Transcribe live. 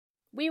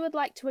We would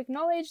like to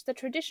acknowledge the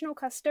traditional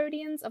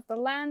custodians of the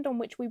land on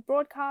which we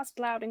broadcast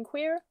Loud and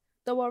Queer,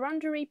 the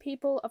Wurundjeri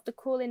people of the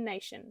Kulin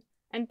Nation,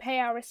 and pay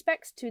our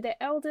respects to their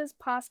elders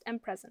past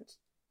and present.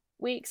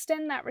 We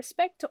extend that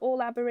respect to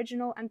all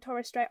Aboriginal and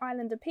Torres Strait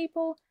Islander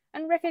people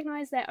and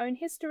recognise their own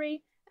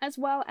history, as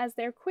well as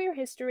their queer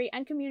history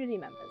and community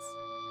members.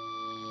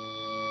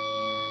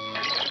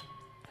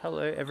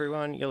 Hello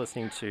everyone, you're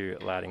listening to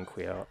Loud and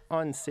Queer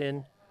on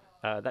SYN.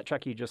 That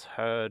track you just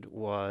heard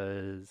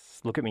was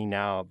Look at Me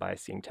Now by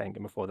Sing Tank,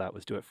 and before that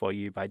was Do It For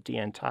You by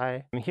Dean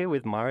Tai. I'm here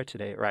with Mara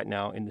today, right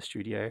now in the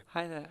studio.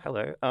 Hi there.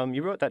 Hello.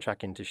 You wrote that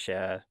track in to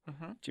share.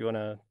 Mm-hmm. Do you want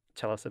to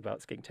tell us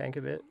about Skink Tank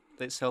a bit?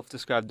 The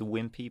self-described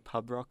wimpy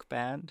pub rock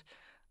band.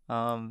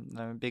 I'm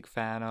a big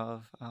fan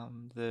of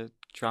the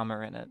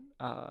drummer in it.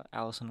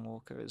 Alison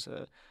Walker is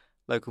a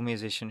local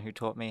musician who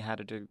taught me how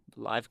to do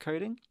live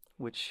coding,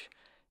 which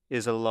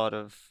is a lot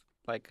of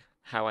like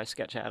how I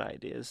sketch out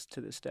ideas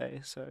to this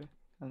day. So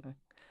I don't know.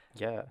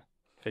 Yeah,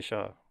 for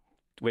sure.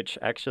 Which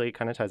actually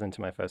kind of ties into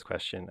my first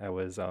question. I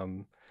was,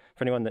 for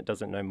anyone that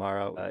doesn't know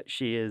Mara,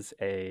 she is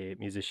a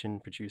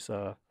musician,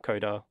 producer,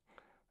 coder,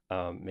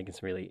 making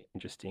some really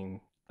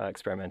interesting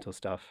experimental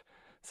stuff.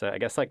 So I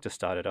guess like to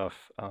start it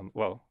off,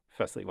 well,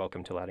 firstly,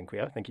 welcome to Loud and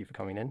Queer. Thank you for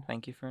coming in.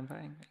 Thank you for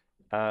inviting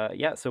me.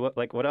 Yeah. So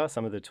what are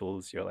some of the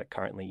tools you're like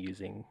currently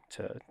using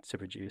to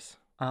produce?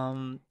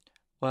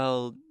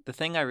 Well, the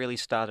thing I really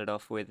started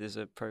off with is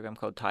a program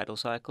called Tidal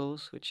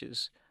Cycles, which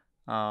is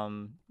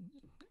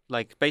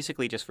like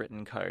basically just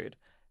written code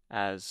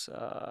as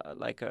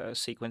like a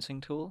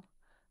sequencing tool.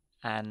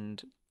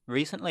 And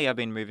recently I've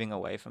been moving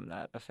away from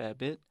that a fair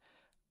bit.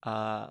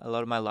 A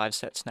lot of my live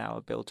sets now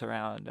are built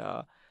around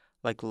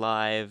like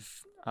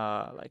live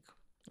like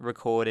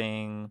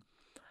recording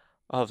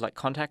of like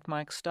contact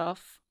mic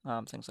stuff,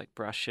 things like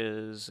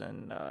brushes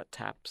and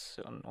taps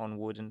on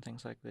wood and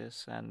things like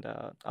this, and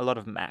a lot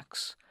of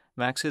Max.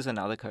 Max is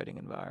another coding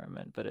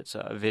environment, but it's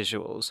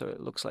visual, so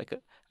it looks like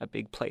a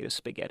big plate of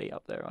spaghetti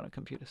up there on a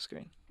computer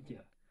screen.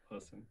 Yeah,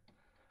 awesome.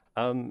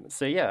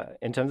 So yeah,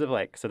 in terms of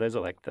like, so those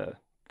are like the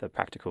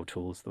practical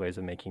tools, the ways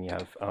of making you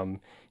have.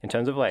 In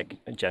terms of like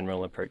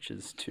general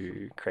approaches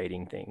to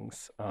creating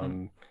things,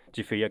 do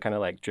you feel you're kind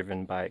of like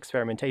driven by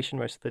experimentation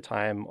most of the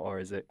time, or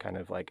is it kind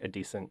of like a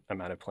decent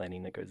amount of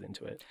planning that goes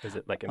into it? Is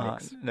it like a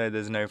mix? No,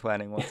 there's no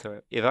planning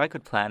whatsoever. If I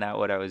could plan out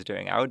what I was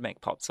doing, I would make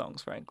pop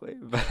songs, frankly.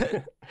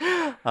 But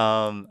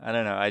I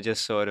don't know. I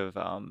just sort of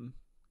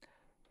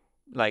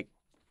like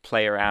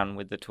play around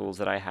with the tools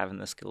that I have and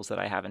the skills that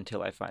I have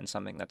until I find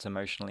something that's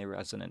emotionally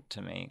resonant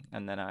to me,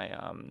 and then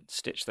I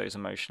stitch those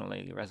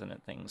emotionally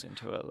resonant things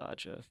into a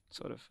larger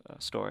sort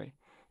of story.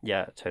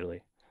 Yeah,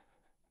 totally.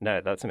 No,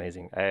 that's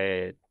amazing.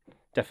 I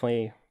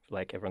definitely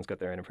like everyone's got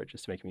their own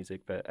approaches to making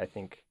music, but I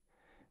think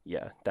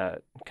yeah,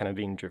 that kind of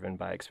being driven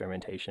by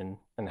experimentation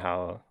and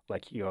how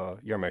like your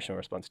emotional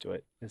response to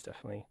it is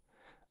definitely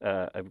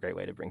a great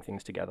way to bring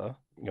things together.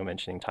 You were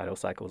mentioning Tidal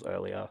Cycles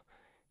earlier.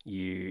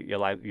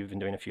 You've been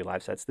doing a few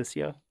live sets this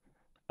year,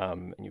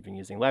 and you've been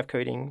using live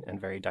coding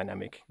and very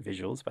dynamic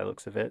visuals by the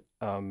looks of it.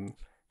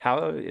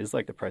 How is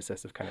like the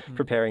process of kind of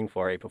preparing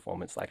for a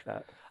performance like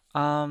that?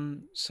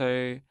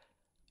 So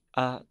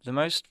the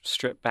most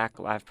stripped back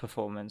live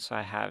performance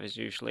I have is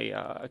usually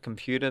a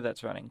computer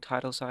that's running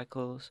Tidal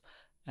Cycles,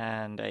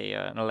 and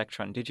an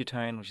Electron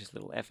Digitone, which is a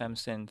little FM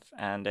synth,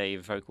 and a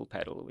vocal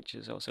pedal, which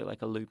is also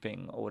like a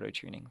looping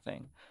auto-tuning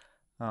thing.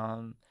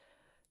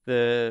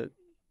 The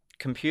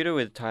computer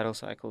with Tidal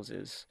Cycles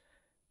is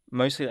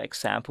mostly like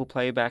sample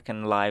playback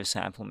and live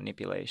sample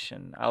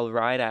manipulation. I'll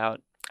I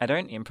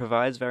don't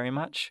improvise very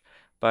much,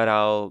 but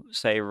I'll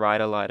say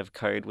write a lot of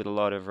code with a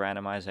lot of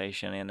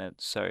randomization in it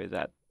so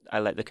that I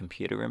let the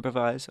computer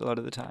improvise a lot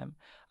of the time.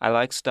 I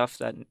like stuff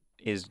that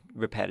is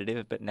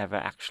repetitive but never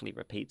actually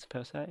repeats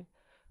per se.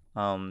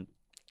 The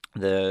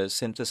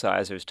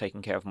synthesizer is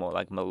taking care of more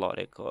like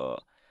melodic or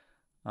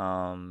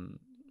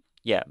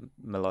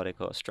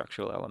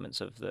structural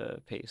elements of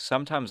the piece.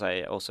 Sometimes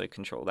I also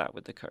control that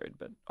with the code,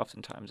 but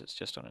oftentimes it's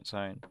just on its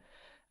own.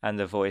 And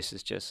the voice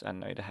is just, I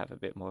know, to have a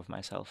bit more of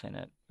myself in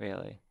it,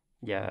 really.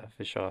 Yeah,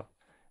 for sure.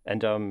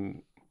 And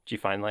do you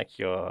find like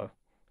you're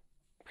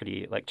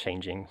pretty like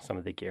changing some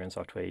of the gear and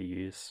software you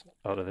use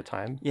a lot of the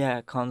time?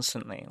 Yeah,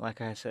 constantly.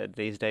 Like I said,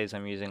 these days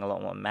I'm using a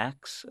lot more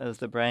Max as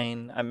the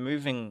brain. I'm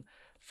moving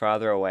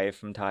farther away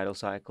from Tidal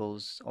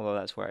Cycles, although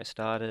that's where I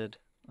started.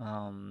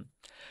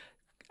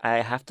 I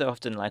have to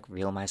often like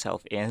reel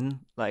myself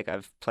in. Like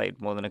I've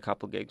played more than a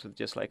couple gigs with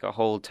just like a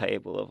whole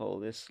table of all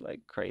this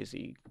like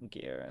crazy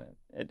gear,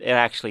 and it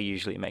actually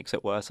usually makes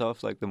it worse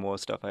off. Like the more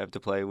stuff I have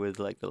to play with,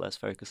 like the less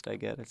focused I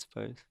get, I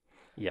suppose.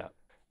 Yeah,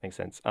 makes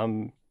sense.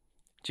 Do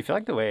you feel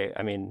like do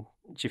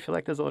you feel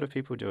like there's a lot of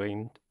people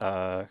doing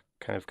kind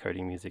of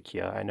coding music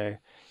here? I know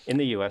in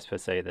the US per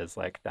se, there's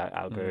like that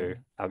algo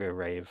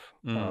rave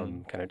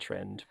kind of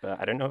trend, but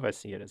I don't know if I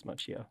see it as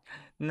much here.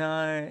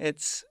 No,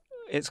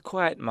 it's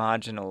quite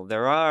marginal.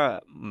 There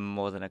are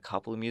more than a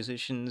couple of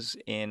musicians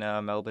in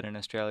Melbourne and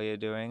Australia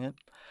doing it.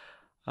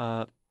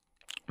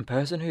 A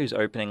person who's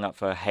opening up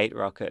for Hate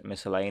Rocket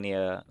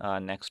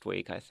Miscellanea next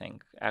week, I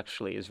think,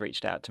 actually has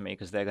reached out to me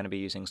because they're going to be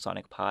using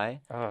Sonic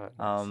Pi Oh,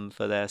 nice.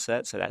 for their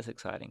set, so that's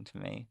exciting to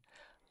me.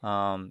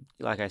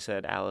 Like I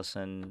said,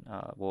 Alison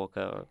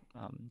Walker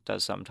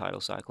does some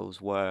Tidal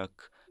Cycles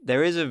work.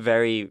 There is a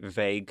very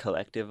vague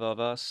collective of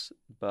us,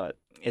 but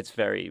it's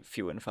very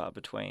few and far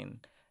between,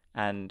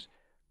 and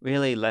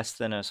really less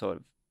than a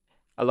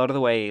lot of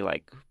the way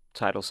like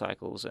Tidal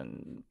Cycles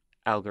and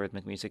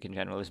algorithmic music in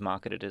general is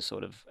marketed as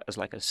sort of as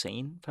like a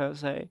scene per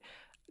se.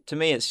 To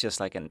me, it's just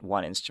like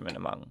one instrument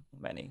among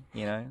many,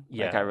 you know?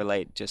 Like I Yeah,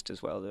 relate just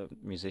as well to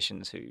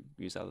musicians who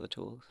use other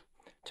tools.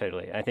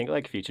 totally. I think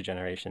like future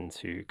generations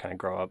who kind of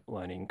grow up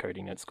learning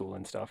coding at school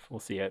and stuff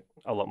will see it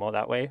a lot more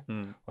that way.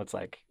 Mm. It's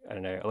like, I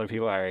don't know, a lot of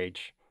people our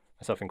age,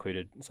 myself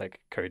included, it's like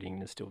coding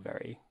is still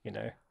very,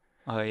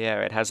 Oh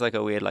yeah, it has like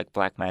a weird like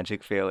black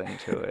magic feeling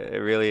to it. It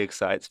really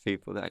excites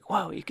people. They're like,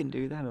 "Wow, you can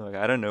do that!" I'm like,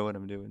 "I don't know what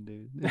I'm doing,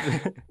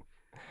 dude."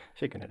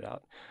 figuring it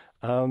out.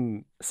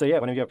 So yeah,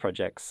 one of your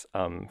projects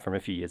from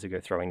a few years ago,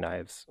 Throwing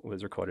Knives,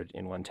 was recorded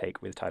in one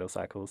take with Tidal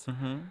Cycles.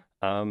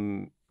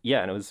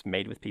 Yeah, and it was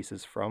made with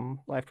pieces from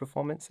live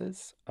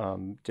performances.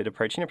 Did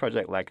approaching a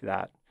project like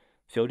that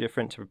feel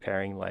different to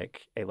preparing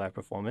like a live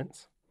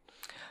performance?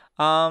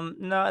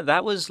 No,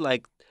 that was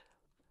like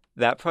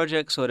that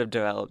project sort of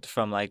developed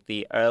from like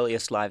the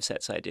earliest live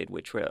sets I did,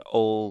 which were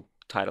all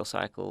Tidal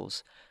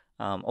Cycles,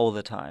 all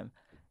the time,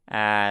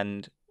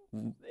 and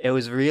it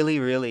was really,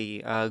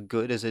 really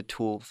good as a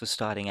tool for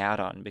starting out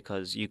on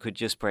because you could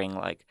just bring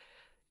like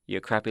your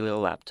crappy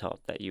little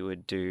laptop that you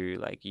would do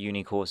like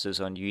uni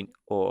courses on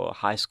or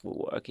high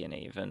school work in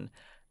even,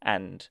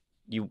 and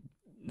you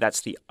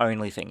that's the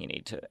only thing you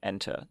need to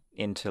enter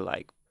into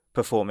like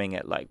performing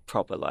at like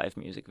proper live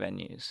music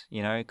venues,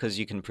 you know, because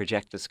you can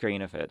project the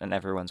screen of it and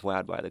everyone's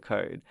wowed by the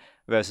code.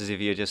 Versus if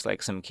you're just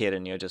like some kid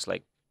and you're just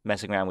like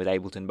messing around with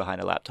Ableton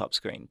behind a laptop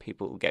screen,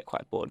 people get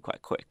quite bored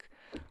quite quick.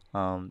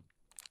 Um,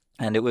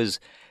 and it was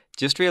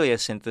just really a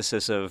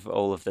synthesis of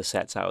all of the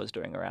sets I was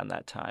doing around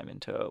that time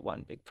into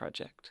one big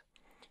project.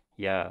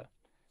 Yeah,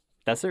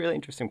 that's a really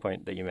interesting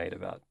point that you made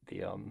about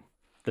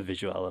the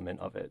visual element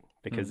of it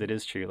because Mm. it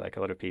is true. Like a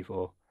lot of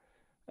people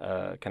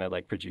kind of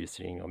like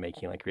producing or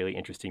making like really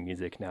interesting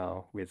music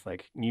now with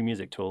like new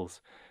music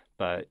tools.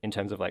 But in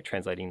terms of like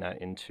translating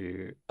that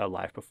into a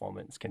live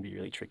performance can be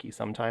really tricky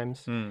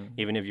sometimes, Mm.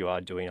 even if you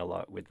are doing a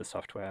lot with the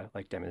software,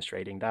 like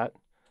demonstrating that.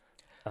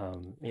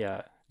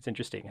 Yeah, it's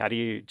interesting. How do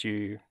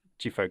you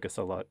focus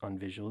a lot on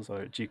visuals,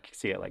 or do you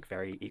see it like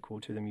very equal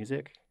to the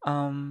music?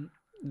 Um,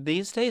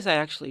 these days I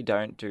actually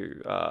don't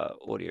do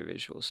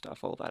audiovisual stuff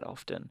all that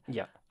often.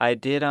 Yeah, I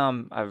did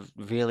a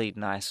really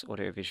nice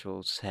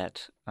audiovisual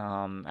set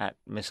at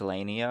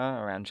Miscellanea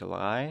around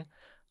July.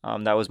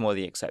 That was more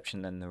the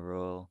exception than the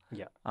rule.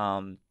 yeah,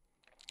 Um,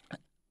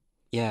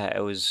 yeah,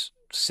 it was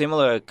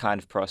similar kind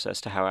of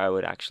process to how I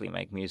would actually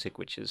make music,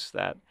 which is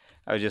that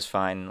I would just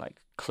find like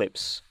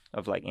clips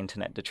of like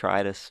internet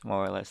detritus,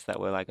 more or less, that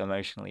were like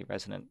emotionally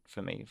resonant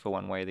for me for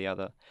one way or the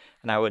other.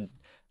 And I would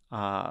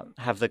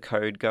have the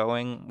code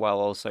going while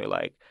also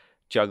like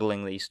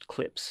juggling these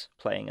clips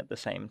playing at the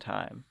same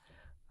time.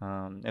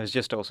 It was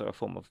just also a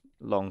form of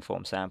long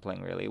form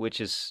sampling, really,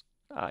 which is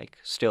like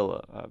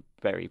still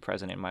very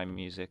present in my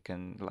music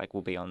and like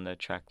will be on the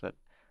track that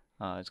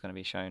is going to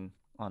be shown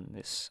on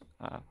this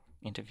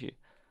interview.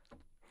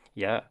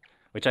 yeah.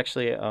 Which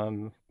actually,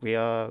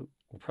 we'll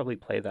probably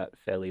play that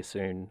fairly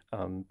soon.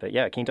 But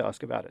yeah, keen to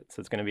ask about it.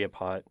 So it's going to be a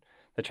part.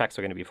 The tracks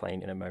we're going to be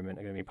playing in a moment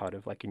are going to be part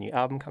of like a new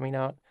album coming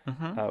out.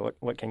 Mm-hmm.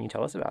 What can you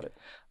tell us about it?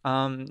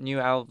 New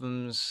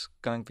album's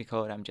going to be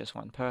called I'm Just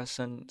One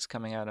Person. It's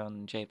coming out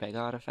on JPEG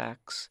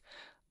Artifacts.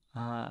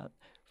 Uh,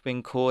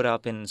 been caught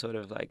up in sort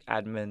of like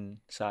admin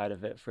side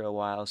of it for a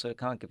while, so I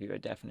can't give you a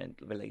definite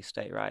release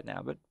date right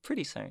now, but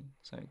pretty soon.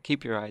 So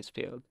keep your eyes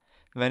peeled.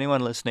 If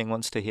anyone listening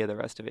wants to hear the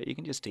rest of it, you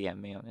can just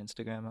DM me on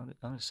Instagram.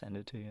 I'll just send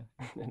it to you.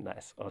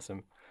 Nice,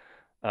 awesome.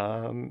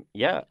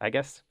 Yeah, I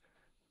guess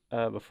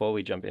before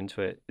we jump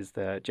into it,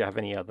 do you have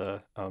any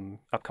other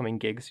upcoming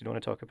gigs you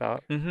want to talk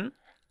about?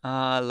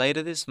 Mm-hmm.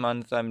 Later this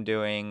month, I'm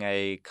doing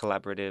a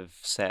collaborative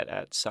set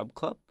at Sub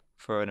Club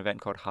for an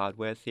event called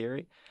Hardware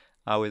Theory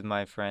with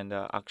my friend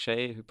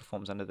Akshay, who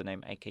performs under the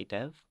name AK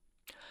Dev.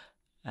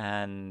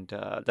 And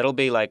that'll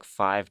be like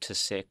 5 to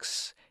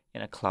 6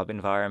 in a club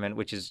environment,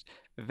 which is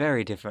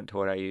very different to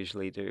what I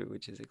usually do,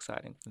 which is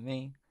exciting for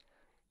me.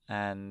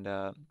 And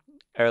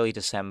early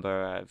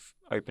December, I've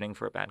opening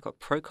for a band called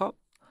Procop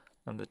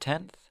on the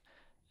 10th.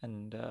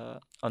 And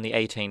on the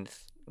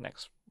 18th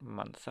next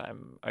month,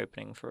 I'm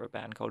opening for a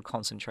band called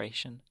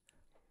Concentration.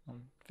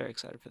 I'm very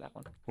excited for that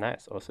one.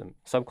 Nice, awesome.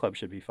 Sub Club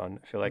should be fun.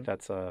 I feel like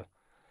that's a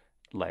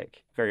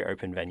like very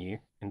open venue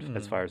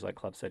as far as like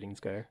club settings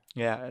go.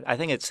 Yeah, I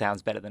think it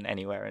sounds better than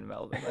anywhere in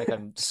Melbourne. Like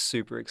I'm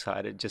super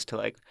excited just to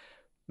like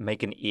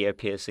make an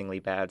ear-piercingly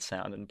bad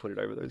sound and put it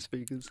over those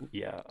speakers.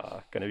 Yeah,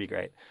 gonna be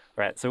great.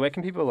 All right, so where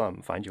can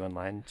people find you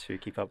online to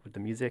keep up with the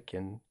music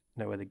and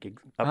know where the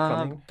gig's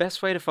upcoming?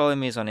 Best way to follow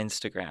me is on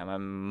Instagram.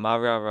 I'm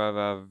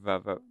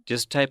Mara.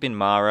 Just type in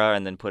Mara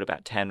and then put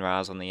about 10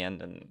 Ras on the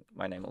end, and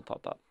my name will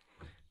pop up.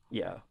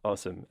 Yeah,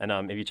 awesome.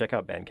 And if you check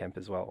out Bandcamp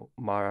as well,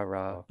 Mara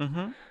Ra.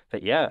 Mm-hmm.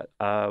 But yeah,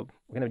 we're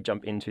going to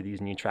jump into these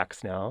new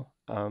tracks now.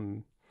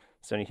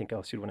 Is there anything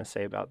else you'd want to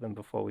say about them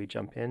before we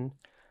jump in?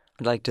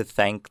 I'd like to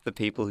thank the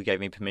people who gave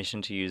me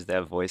permission to use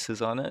their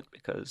voices on it,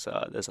 because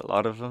there's a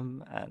lot of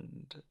them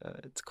and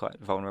it's quite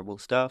vulnerable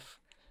stuff.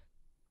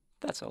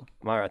 That's all.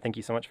 Mara, thank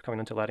you so much for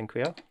coming on to Loud and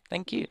Queer.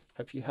 Thank you.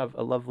 Hope you have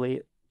a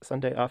lovely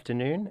Sunday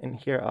afternoon. And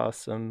here are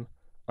some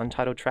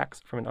untitled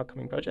tracks from an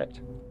upcoming project.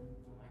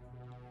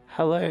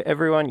 Hello,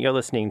 everyone. You're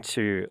listening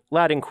to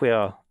Loud and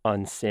Queer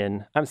on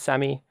SYN. I'm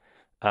Sammy.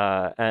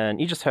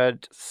 And you just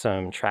heard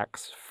some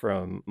tracks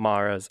from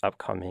Mara's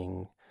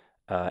upcoming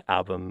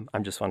album,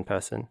 I'm Just One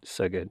Person.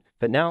 So good.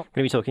 But now I'm going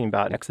to be talking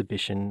about an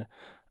exhibition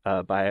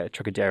by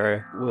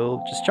Trocadero.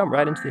 We'll just jump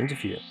right into the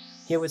interview.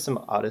 Here with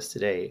some artists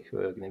today who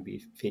are going to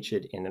be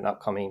featured in an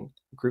upcoming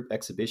group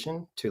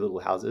exhibition, Two Little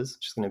Houses,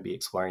 which is going to be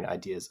exploring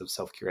ideas of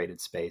self-curated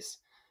space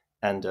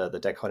and the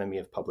dichotomy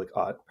of public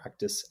art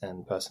practice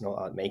and personal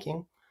art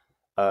making.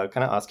 Kind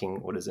of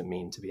asking, what does it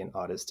mean to be an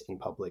artist in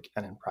public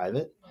and in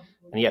private?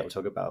 And yeah, we'll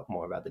talk about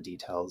more about the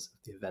details of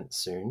the event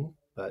soon.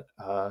 But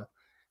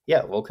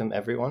yeah, welcome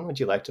everyone.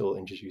 Would you like to all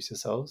introduce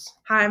yourselves?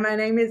 Hi, my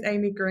name is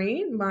Amy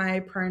Green.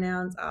 My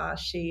pronouns are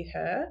she,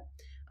 her.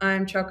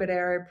 I'm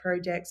Trocadero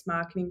Project's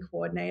marketing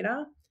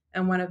coordinator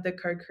and one of the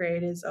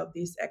co-creators of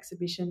this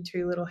exhibition,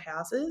 Two Little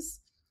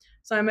Houses.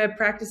 So I'm a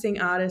practicing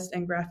artist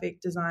and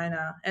graphic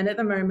designer, and at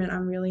the moment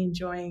I'm really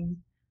enjoying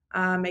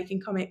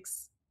making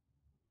comics.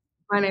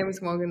 My name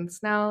is Morgan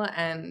Snell,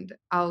 and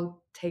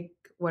I'll take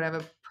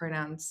whatever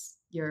pronouns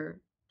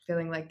you're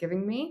feeling like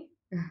giving me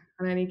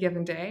on any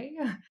given day.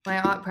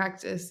 My art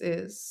practice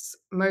is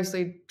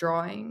mostly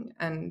drawing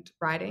and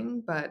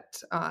writing,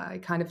 but I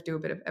kind of do a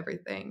bit of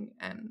everything,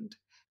 and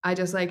I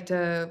just like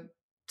to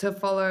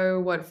follow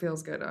what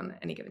feels good on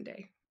any given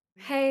day.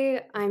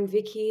 Hey, I'm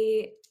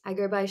Vicky. I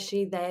go by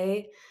she,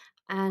 they,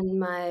 and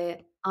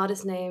my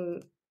artist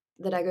name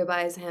that I go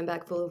by is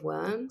Handbag Full of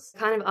Worms. The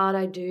kind of art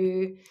I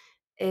do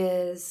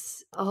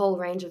is a whole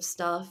range of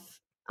stuff.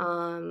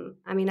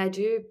 I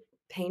do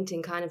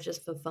painting kind of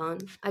just for fun.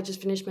 I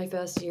just finished my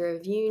first year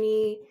of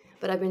uni,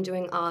 but I've been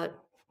doing art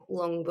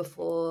long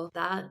before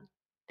that.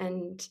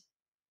 And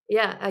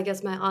yeah, I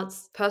guess my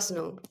art's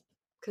personal,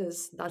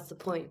 because that's the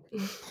point.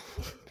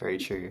 Very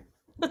true.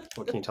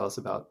 What can you tell us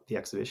about the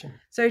exhibition?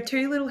 So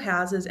Two Little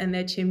Houses and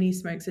Their Chimney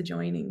Smokes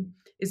Adjoining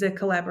is a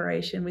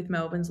collaboration with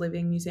Melbourne's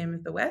Living Museum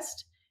of the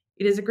West.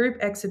 It is a group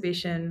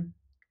exhibition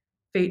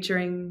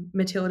featuring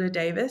Matilda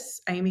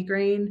Davis, Amy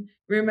Green,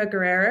 Ruma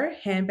Guerrero,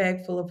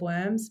 Handbag Full of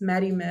Worms,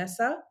 Maddie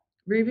Mercer,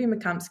 Ruby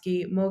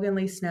McCumsky, Morgan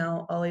Lee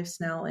Snell, Olive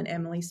Snell, and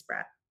Emily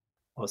Spratt.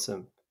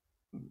 Awesome.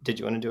 Did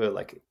you want to do a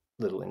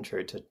little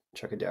intro to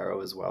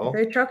Trocadero as well?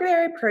 So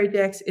Trocadero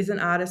Projects is an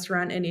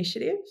artist-run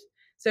initiative.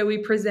 So we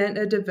present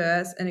a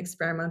diverse and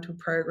experimental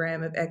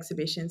program of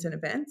exhibitions and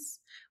events.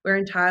 We're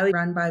entirely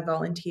run by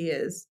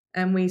volunteers,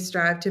 and we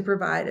strive to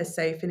provide a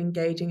safe and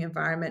engaging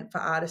environment for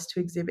artists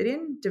to exhibit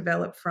in,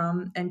 develop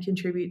from, and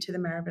contribute to the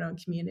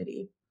Maribyrnong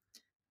community.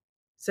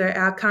 So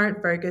our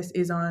current focus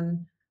is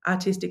on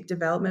artistic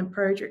development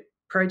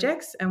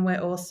projects, and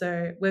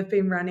we've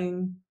been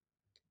running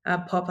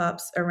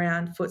pop-ups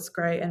around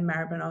Footscray and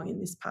Maribyrnong in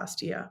this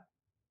past year.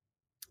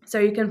 So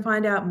you can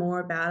find out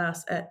more about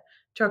us at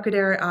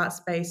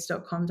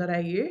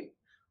trocaderoartspace.com.au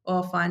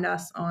or find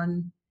us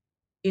on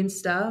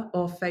Insta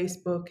or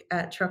Facebook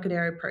at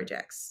Trocadero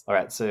Projects. All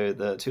right, so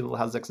the Two Little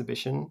Houses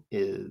exhibition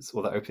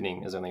the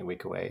opening is only a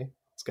week away.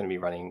 It's going to be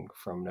running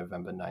from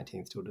November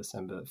 19th till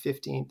December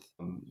 15th.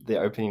 The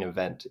opening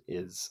event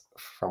is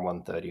from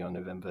 1:30 on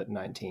November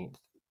 19th.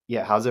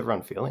 Yeah, how's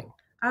everyone feeling?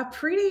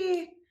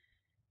 Pretty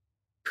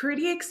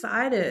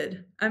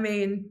excited. I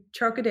mean,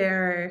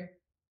 Trocadero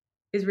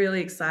is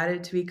really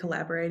excited to be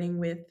collaborating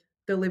with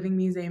the Living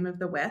Museum of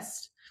the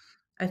West.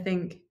 I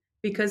think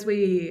because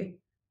we,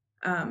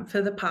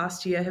 for the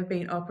past year, have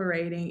been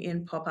operating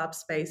in pop-up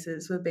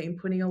spaces, we've been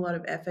putting a lot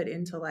of effort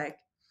into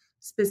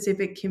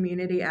specific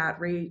community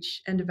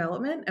outreach and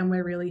development, and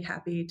we're really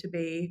happy to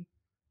be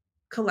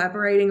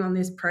collaborating on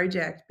this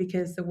project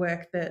because the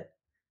work that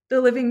the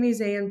Living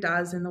Museum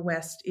does in the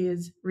West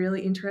is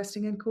really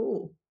interesting and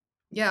cool.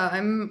 Yeah,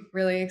 I'm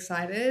really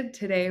excited.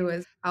 Today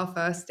was our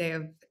first day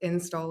of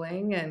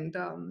installing, and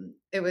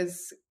it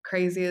was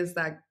crazy as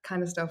that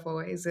kind of stuff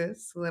always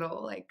is. A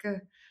little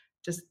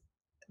just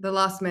the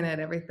last minute,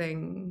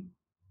 everything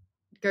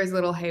goes a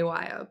little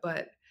haywire,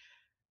 but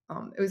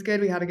it was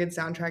good. We had a good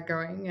soundtrack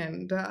going,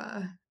 and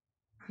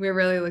we're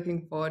really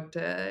looking forward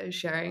to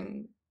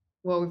sharing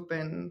what we've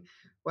been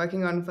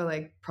working on for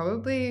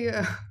probably...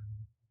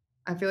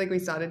 I feel like we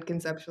started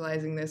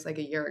conceptualizing this a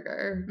year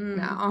ago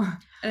now.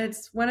 And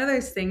it's one of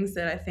those things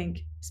that I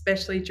think,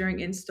 especially during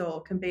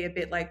install, can be a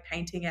bit like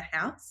painting a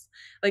house.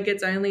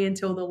 It's only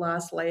until the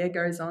last layer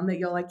goes on that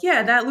you're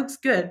yeah, that looks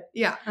good.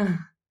 Yeah.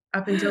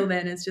 Up until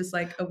then, it's just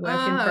a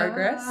work in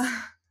progress.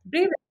 But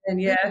even then,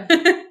 yeah.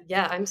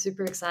 yeah, I'm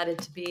super excited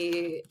to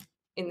be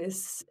in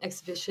this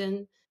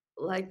exhibition.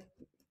 Like,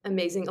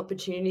 amazing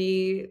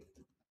opportunity.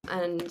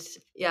 And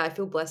yeah, I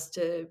feel blessed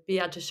to be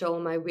able to show all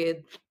my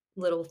weird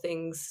little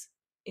things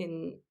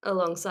in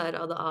alongside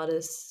other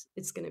artists.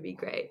 It's going to be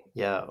great.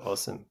 Yeah,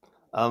 awesome.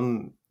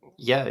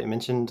 Yeah, you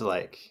mentioned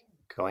like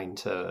going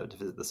to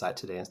visit the site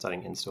today and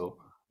starting install.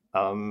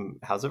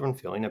 How's everyone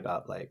feeling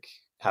about like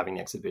having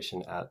the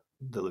exhibition at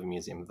the Living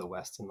Museum of the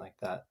West and like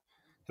that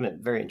kind of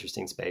very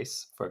interesting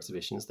space for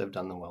exhibitions? They've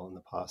done them well in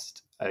the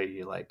past. Are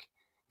you like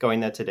going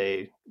there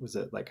today? Was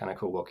it like kind of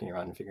cool walking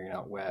around and figuring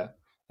out where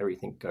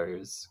everything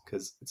goes?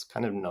 Because it's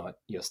kind of not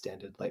your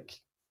standard like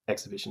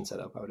exhibition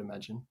setup, I would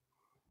imagine.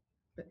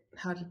 But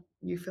how did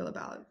you feel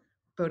about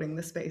voting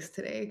the space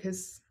today?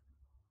 Because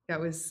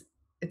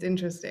it's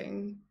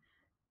interesting.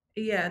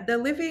 Yeah, the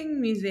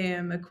Living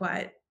Museum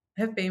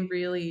have been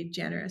really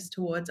generous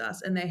towards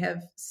us, and they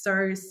have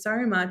so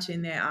much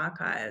in their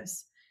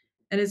archives,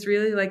 and it's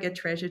really like a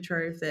treasure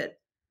trove that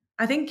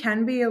I think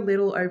can be a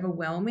little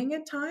overwhelming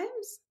at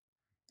times,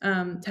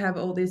 to have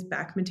all this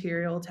back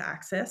material to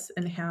access,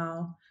 and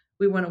how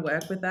we want to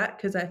work with that,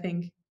 because I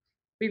think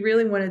we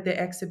really wanted the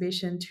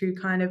exhibition to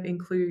kind of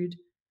include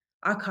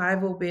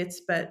archival bits,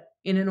 but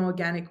in an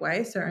organic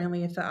way, so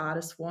only if the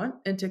artists want,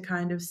 and to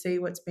kind of see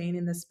what's been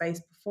in the space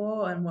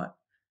before and what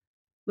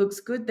looks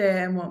good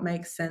there and what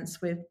makes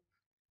sense with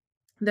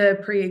the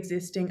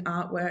pre-existing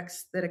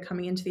artworks that are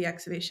coming into the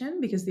exhibition,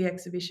 because the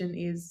exhibition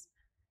is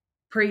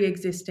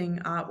pre-existing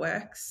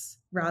artworks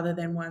rather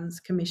than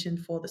ones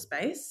commissioned for the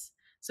space.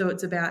 So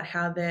it's about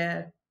how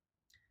they're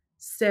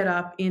set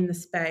up in the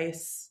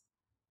space,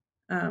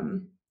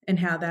 and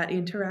how that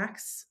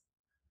interacts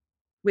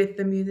with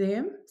the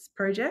museum's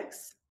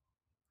projects.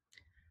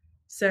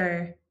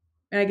 So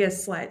I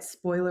guess slight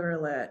spoiler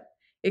alert,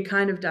 it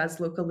kind of does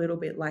look a little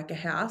bit like a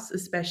house,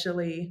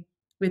 especially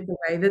with the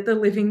way that the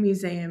Living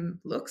Museum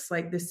looks,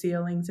 like the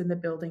ceilings and the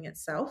building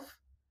itself.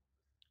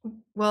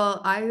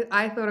 Well,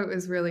 I thought it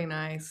was really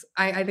nice.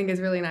 I think it's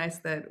really nice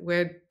that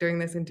we're doing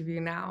this interview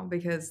now,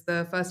 because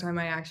the first time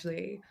I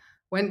actually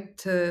went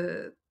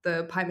to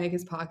the Pipe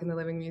Makers Park in the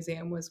Living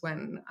Museum was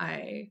when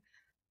I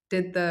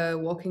did the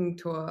walking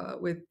tour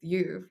with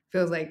you.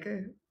 Feels like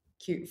a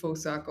cute full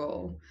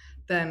circle.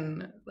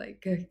 Then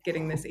like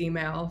getting this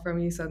email from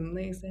you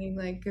suddenly saying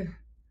like,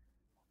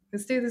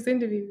 let's do this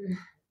interview.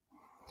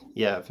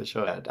 Yeah, for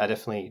sure. I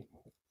definitely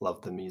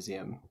love the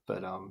museum,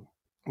 but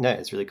no,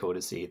 it's really cool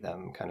to see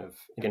them kind of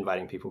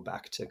inviting people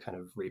back to kind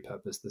of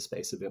repurpose the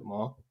space a bit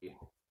more.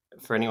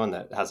 For anyone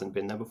that hasn't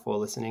been there before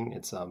listening,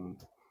 it's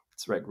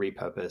like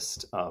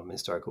repurposed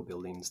historical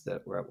buildings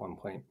that were at one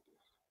point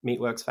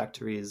meatworks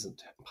factories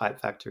and pipe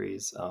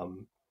factories.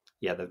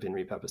 Yeah, they've been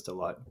repurposed a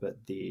lot, but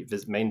the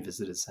main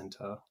visitor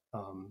center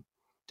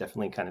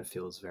definitely kind of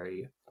feels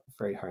very,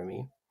 very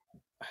homey.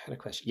 I had a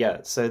question. Yeah,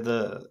 so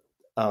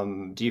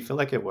do you feel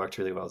like it worked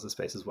really well as a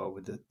space as well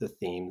with the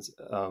themes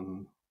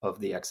of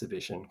the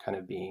exhibition kind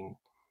of being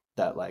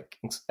that like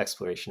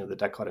exploration of the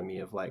dichotomy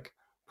of like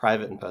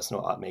private and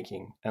personal art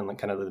making, and like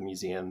kind of the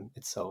museum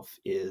itself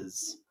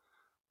is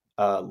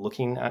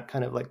looking at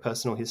kind of like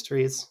personal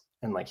histories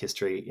and like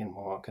history in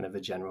more kind of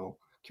a general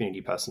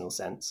community personal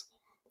sense.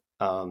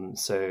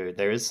 So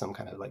there is some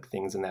kind of like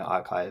things in their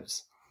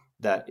archives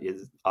that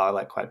are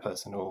like quite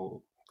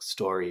personal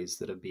stories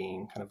that are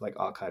being kind of like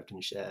archived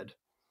and shared.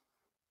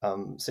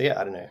 So yeah,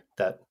 I don't know,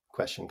 that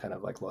question kind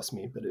of like lost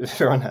me, but if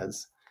everyone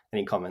has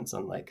any comments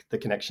on like the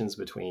connections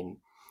between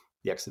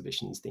the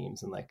exhibition's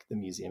themes and like the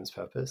museum's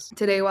purpose.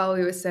 Today, while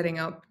we were setting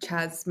up,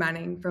 Chaz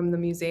Manning from the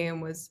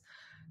museum was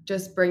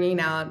just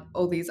bringing out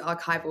all these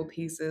archival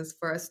pieces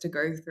for us to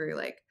go through,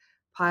 like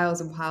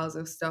piles and piles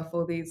of stuff,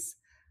 all these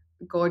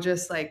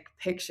gorgeous like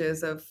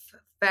pictures of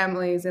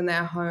families in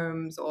their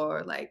homes,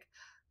 or like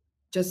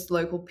just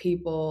local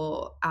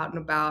people out and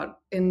about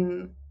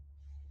in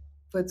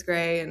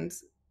Footscray and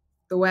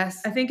the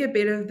West. I think a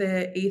bit of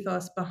the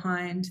ethos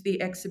behind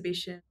the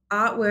exhibition,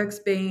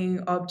 artworks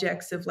being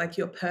objects of like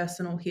your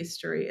personal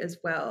history as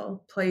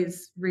well,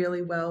 plays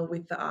really well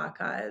with the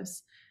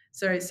archives.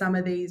 So some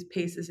of these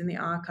pieces in the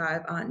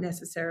archive aren't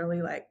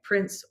necessarily like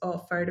prints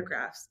or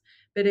photographs,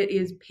 but it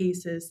is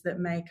pieces that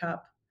make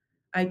up,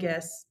 I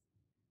guess,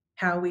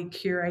 how we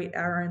curate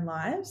our own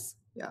lives.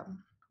 Yeah.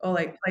 Or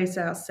like place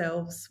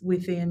ourselves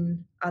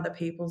within other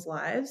people's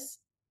lives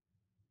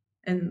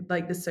and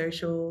like the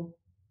social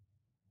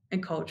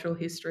and cultural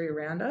history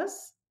around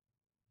us.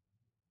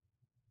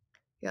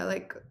 Yeah,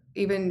 like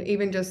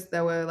even just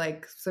there were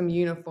like some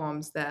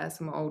uniforms there,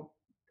 some old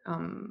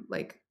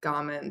like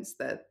garments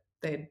that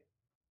they'd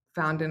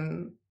found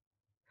in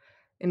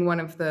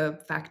one of the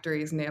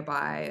factories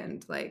nearby,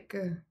 and like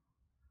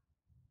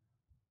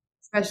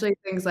especially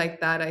things like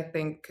that, I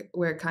think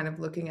we're kind of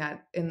looking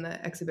at in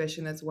the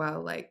exhibition as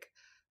well, like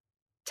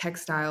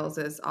textiles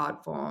as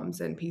art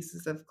forms and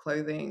pieces of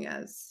clothing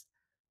as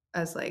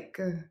like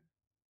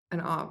an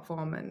art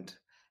form, and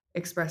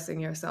expressing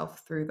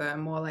yourself through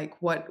them, or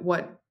like what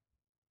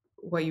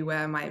you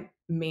wear might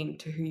mean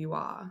to who you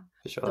are.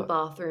 For sure. The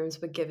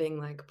bathrooms were giving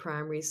like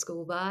primary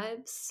school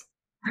vibes.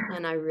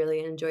 and I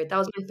really enjoyed. That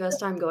was my first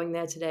time going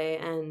there today,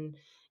 and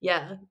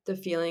yeah, the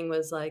feeling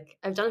was like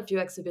I've done a few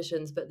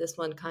exhibitions, but this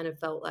one kind of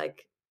felt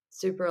like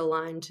super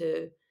aligned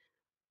to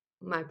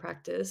my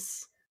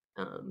practice.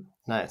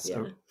 Nice.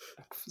 Yeah.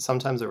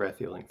 Sometimes a rare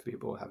feeling for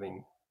people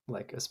having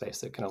like a space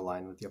that can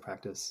align with your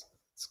practice.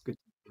 It's good.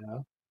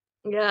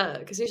 Yeah,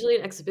 because usually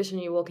an exhibition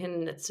you walk in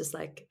and it's just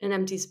like an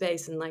empty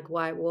space and like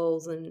white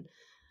walls and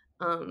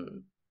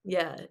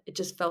yeah, it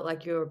just felt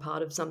like you were a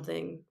part of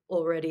something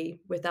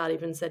already without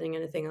even setting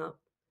anything up.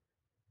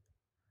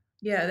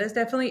 Yeah, there's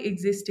definitely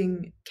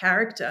existing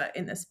character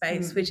in the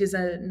space, which is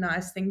a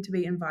nice thing to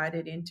be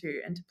invited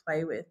into and to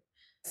play with.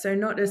 So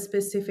not a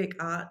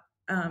specific art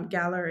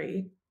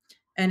gallery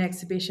and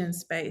exhibition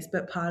space,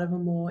 but part of a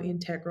more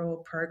integral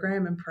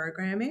program and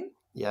programming.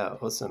 Yeah,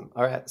 awesome.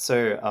 All right.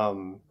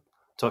 So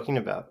talking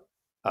about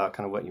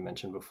kind of what you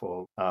mentioned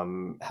before,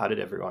 how did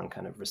everyone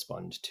kind of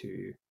respond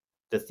to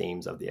the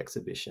themes of the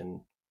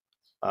exhibition?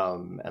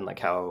 And like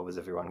how was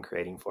everyone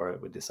creating for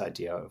it with this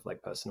idea of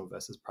like personal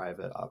versus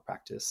private art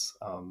practice?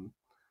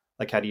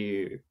 Like how do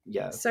you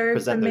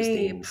present those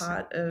themes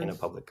part of in a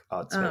public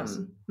art space?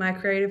 My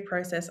creative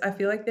process, I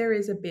feel like there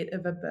is a bit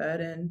of a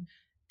burden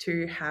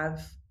to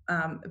have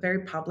a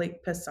very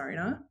public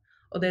persona,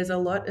 or there's a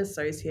lot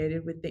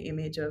associated with the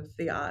image of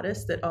the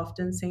artist that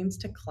often seems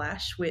to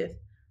clash with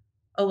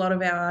a lot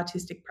of our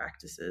artistic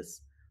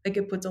practices. Like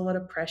it puts a lot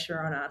of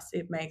pressure on us.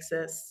 It makes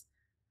us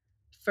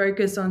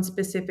focus on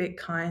specific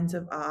kinds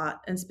of art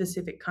and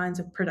specific kinds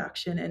of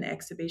production and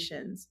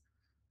exhibitions.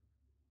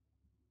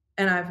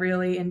 And I've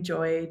really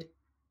enjoyed,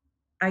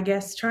 I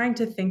guess, trying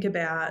to think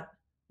about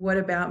what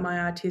about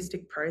my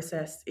artistic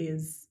process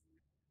is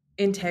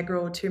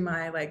integral to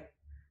my like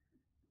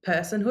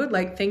personhood,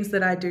 like things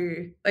that I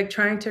do, like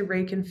trying to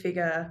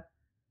reconfigure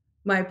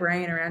my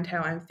brain around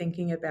how I'm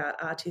thinking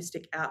about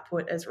artistic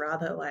output as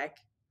rather like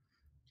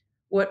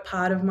what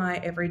part of my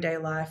everyday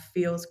life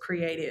feels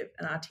creative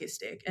and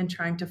artistic, and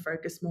trying to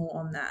focus more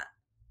on that.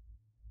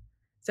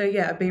 So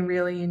yeah, I've been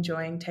really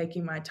enjoying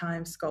taking my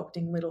time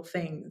sculpting little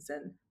things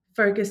and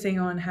focusing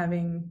on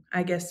having,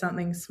 I guess,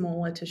 something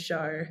smaller to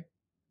show.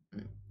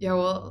 Yeah,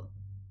 well,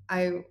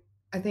 I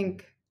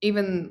think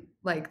even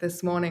like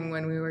this morning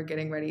when we were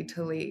getting ready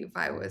to leave,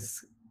 I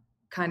was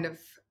kind of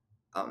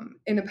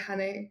in a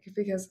panic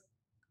because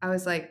I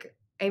was like,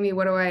 Amy,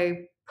 what do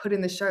I put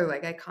in the show?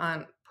 Like, I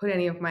can't put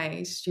any of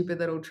my stupid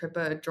little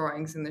Tripper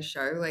drawings in the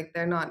show. Like,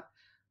 they're not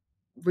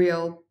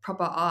real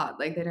proper art.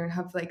 Like, they don't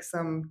have like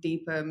some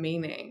deeper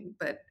meaning.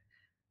 But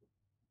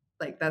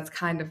like, that's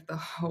kind of the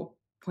whole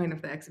point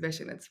of the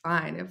exhibition. It's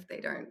fine if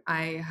they don't.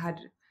 I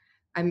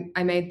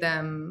made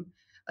them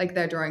like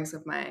their drawings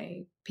of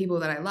my people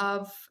that I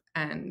love,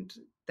 and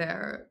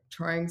their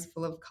drawings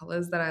full of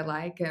colors that I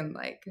like, and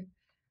like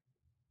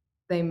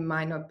they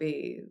might not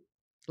be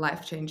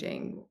life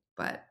changing,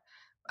 but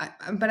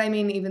I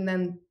mean, even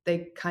then,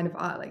 they kind of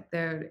are. Like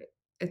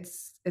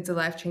it's a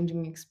life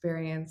changing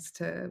experience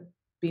to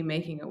be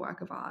making a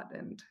work of art,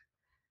 and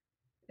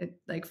it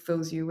like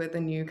fills you with a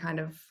new kind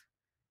of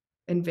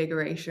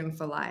invigoration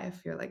for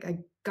life. You're like, I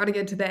got to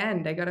get to the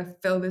end. I got to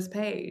fill this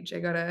page. I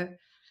got to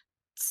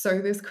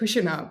sew this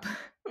cushion up.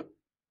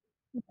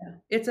 Yeah.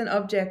 It's an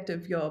object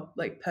of your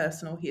like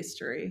personal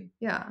history.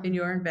 Yeah. And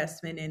your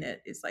investment in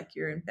it is like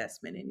your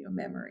investment in your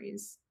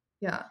memories.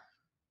 Yeah.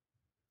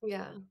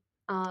 Yeah.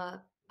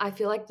 I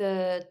feel like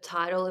the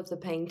title of the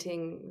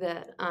painting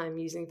that I'm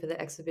using for the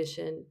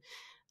exhibition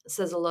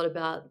says a lot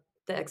about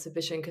the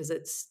exhibition, because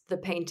it's the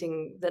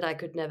painting that I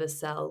could never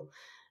sell,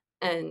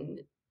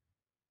 and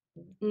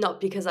not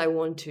because I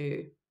want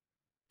to,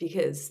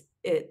 because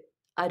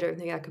I don't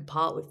think I could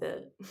part with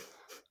it.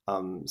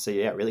 So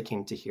yeah, really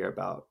keen to hear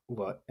about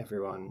what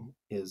everyone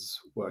is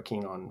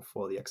working on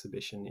for the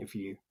exhibition, if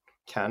you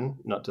can,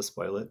 not to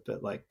spoil it,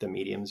 but like the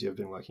mediums you've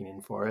been working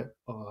in for it,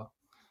 or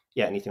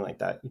yeah, anything like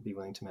that you'd be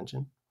willing to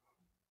mention.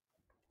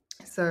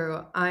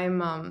 So I'm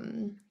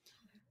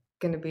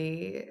going to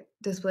be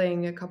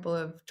displaying a couple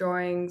of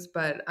drawings,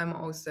 but I'm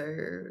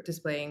also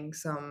displaying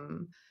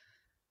some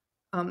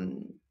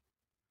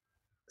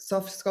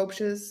soft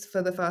sculptures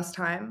for the first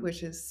time,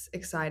 which is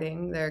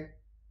exciting. They're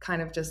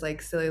kind of just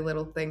like silly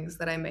little things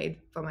that I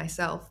made for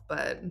myself,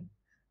 but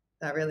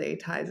that really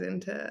ties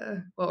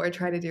into what we're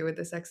trying to do with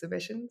this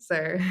exhibition.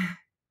 So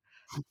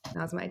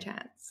now's my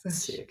chance.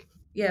 Sick.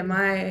 Yeah,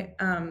 my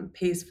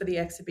piece for the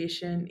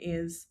exhibition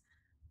is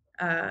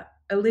a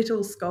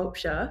little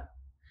sculpture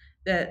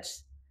that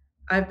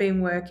I've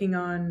been working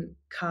on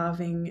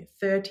carving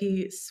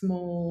 30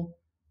 small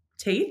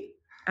teeth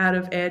out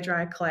of air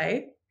dry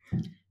clay.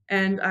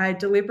 And I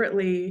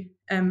deliberately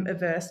am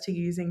averse to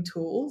using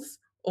tools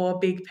or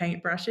big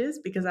paintbrushes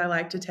because I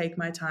like to take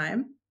my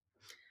time,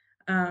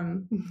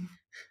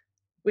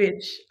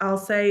 which I'll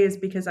say is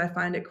because I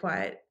find it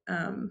quite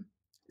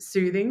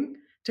soothing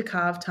to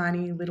carve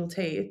tiny little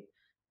teeth.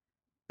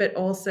 But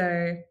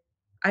also,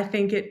 I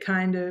think it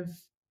kind of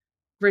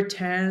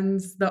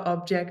returns the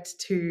object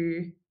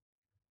to,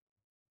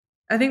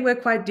 I think we're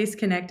quite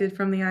disconnected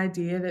from the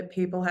idea that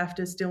people have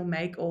to still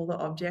make all the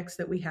objects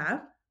that we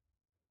have.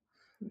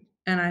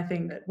 And I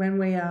think that when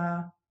we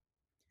are,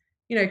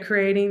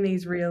 creating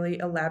these really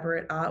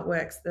elaborate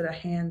artworks that are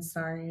hand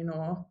sewn,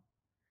 or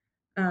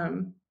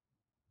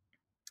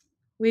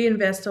we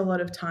invest a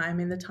lot of time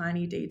in the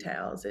tiny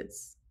details.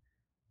 It's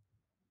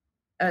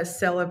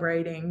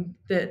celebrating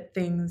that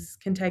things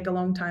can take a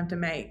long time to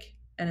make,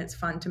 and it's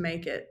fun to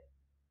make it.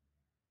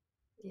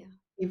 Yeah.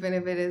 Even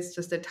if it is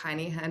just a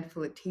tiny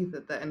handful of teeth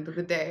at the end of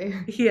the day.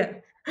 Yeah.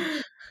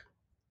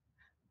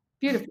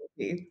 Beautiful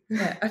teeth.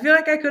 Yeah. I feel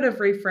like I could have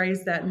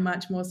rephrased that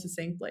much more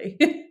succinctly.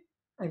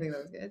 I think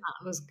that was good.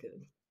 That was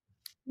good.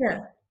 Yeah.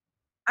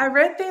 I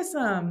read this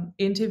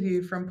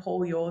interview from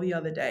Paul Yor the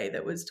other day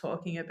that was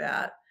talking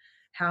about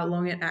how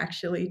long it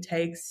actually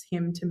takes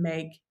him to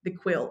make the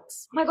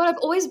quilts. Oh my God,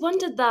 I've always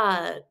wondered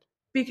that.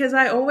 Because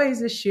I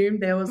always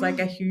assumed there was like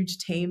a huge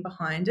team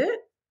behind it.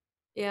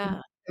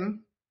 Yeah.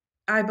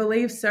 I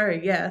believe so,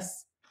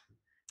 yes.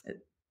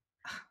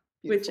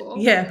 Beautiful.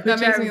 Which that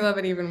makes me love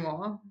it even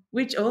more.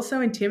 Which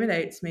also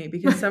intimidates me,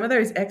 because some of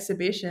those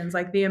exhibitions,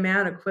 like the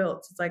amount of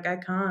quilts, it's like I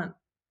can't.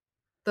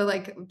 The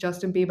like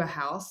Justin Bieber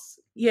house,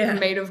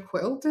 made of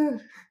quilt.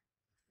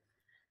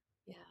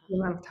 Yeah. The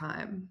amount of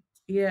time.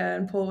 Yeah,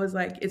 and Paul was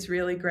like, it's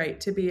really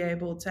great to be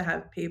able to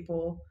have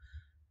people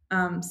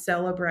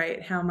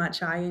celebrate how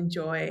much I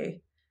enjoy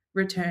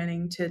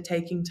returning to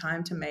taking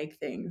time to make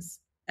things,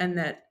 and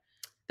that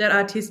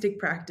artistic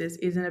practice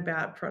isn't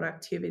about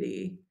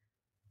productivity.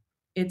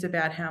 It's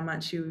about how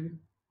much you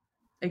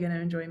are going to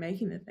enjoy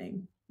making the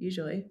thing,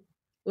 usually.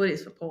 Well, it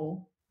is for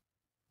Paul.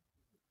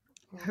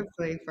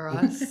 Hopefully for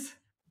us.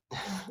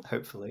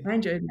 Hopefully. I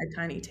enjoyed my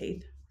tiny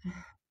teeth.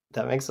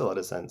 That makes a lot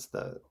of sense,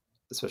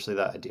 especially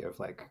that idea of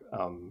like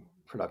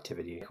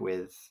productivity.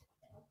 With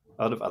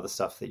a lot of other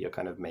stuff that you're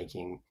kind of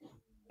making,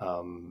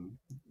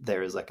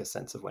 there is like a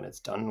sense of when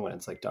it's done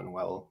like done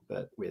well.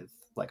 But with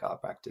like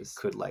art practice,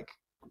 could like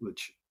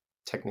which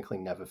technically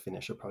never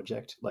finish a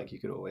project. Like you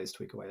could always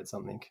tweak away at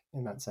something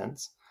in that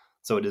sense.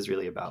 So it is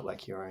really about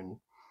like your own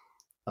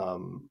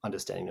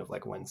understanding of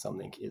like when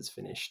something is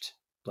finished.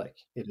 Like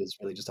it is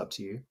really just up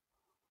to you.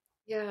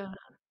 Yeah.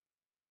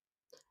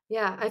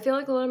 Yeah, I feel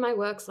like a lot of my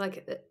works,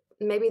 like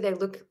maybe they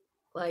look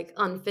like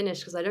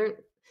unfinished because I don't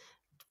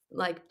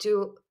like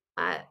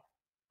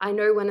I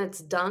know when it's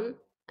done,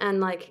 and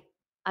like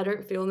I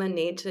don't feel the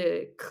need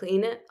to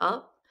clean it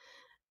up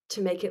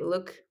to make it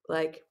look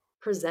like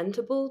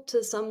presentable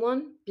to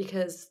someone,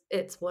 because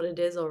it's what it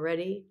is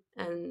already,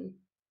 and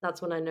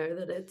that's when I know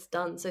that it's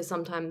done. So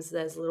sometimes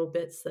there's little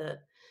bits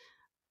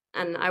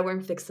and I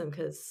won't fix them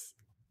because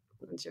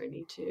I don't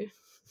need to.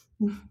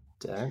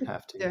 Don't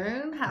have to.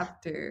 Don't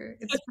have to.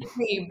 It's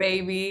me,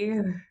 baby.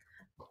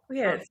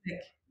 Yeah, it's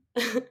sick.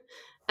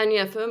 And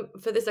yeah,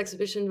 for this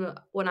exhibition,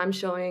 what I'm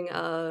showing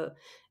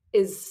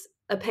is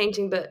a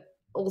painting, but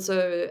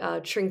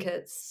also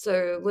trinkets,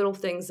 so little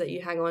things that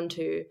you hang on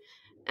to.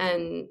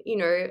 And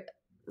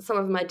some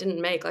of them I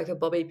didn't make, like a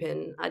bobby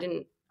pin. I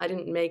didn't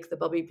make the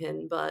bobby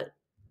pin, but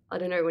I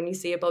don't know, when you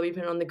see a bobby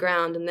pin on the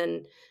ground and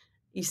then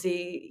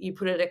you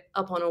put it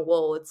up on a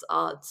wall, it's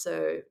art.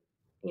 So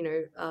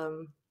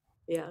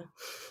yeah.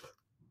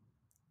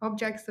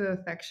 Objects of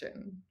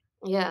affection.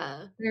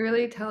 Yeah. They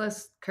really tell a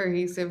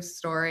cohesive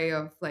story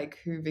of like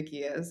who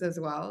Vicky is as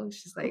well.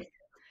 She's like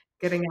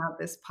getting out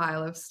this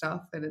pile of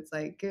stuff, and it's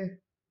like,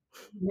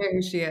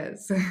 who she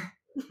is.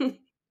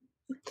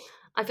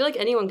 I feel like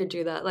anyone could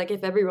do that. Like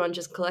if everyone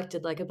just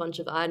collected like a bunch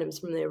of items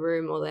from their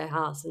room or their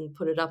house and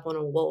put it up on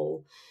a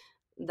wall,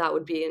 that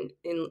would be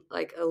in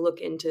like a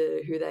look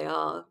into who they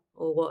are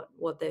or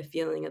what they're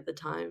feeling at the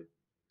time.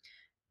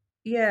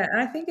 Yeah,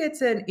 I think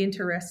it's an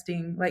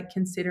interesting, like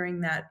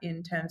considering that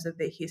in terms of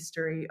the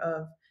history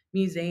of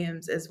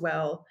museums as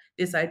well,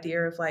 this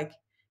idea of like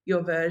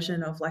your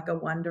version of like a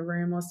wonder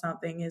room or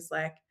something is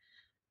like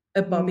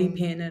a bobby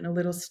pin and a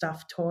little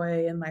stuffed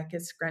toy and like a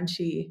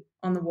scrunchie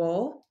on the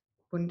wall.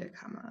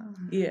 Wunderkammer.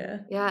 Yeah.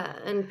 Yeah,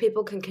 and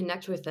people can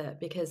connect with it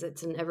because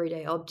it's an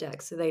everyday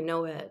object, so they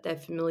know it, they're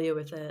familiar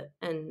with it,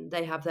 and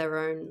they have their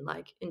own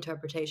like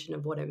interpretation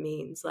of what it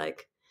means.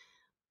 Like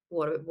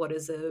what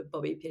does a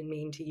bobby pin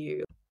mean to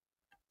you?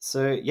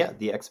 So yeah,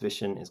 the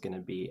exhibition is going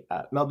to be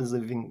at Melbourne's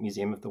Living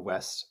Museum of the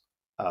West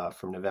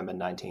from November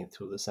 19th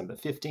till December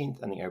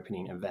 15th, and the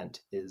opening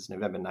event is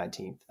November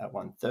 19th at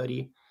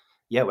 1:30.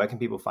 Yeah, where can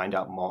people find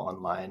out more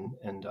online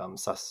and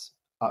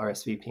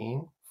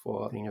RSVPing for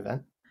the opening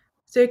event?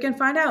 So you can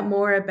find out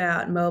more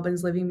about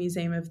Melbourne's Living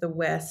Museum of the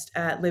West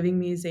at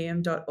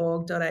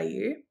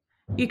livingmuseum.org.au.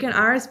 You can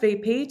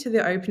RSVP to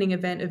the opening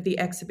event of the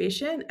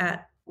exhibition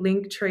at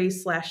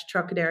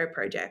Linktree/Trocadero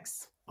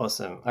Projects.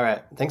 Awesome. All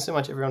right. Thanks so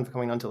much, everyone, for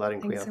coming on to Loud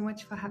and Queer. Thanks so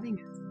much for having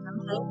us.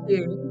 Thank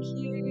you.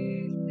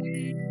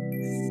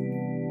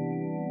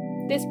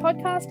 This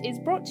podcast is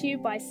brought to you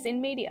by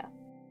SYN Media.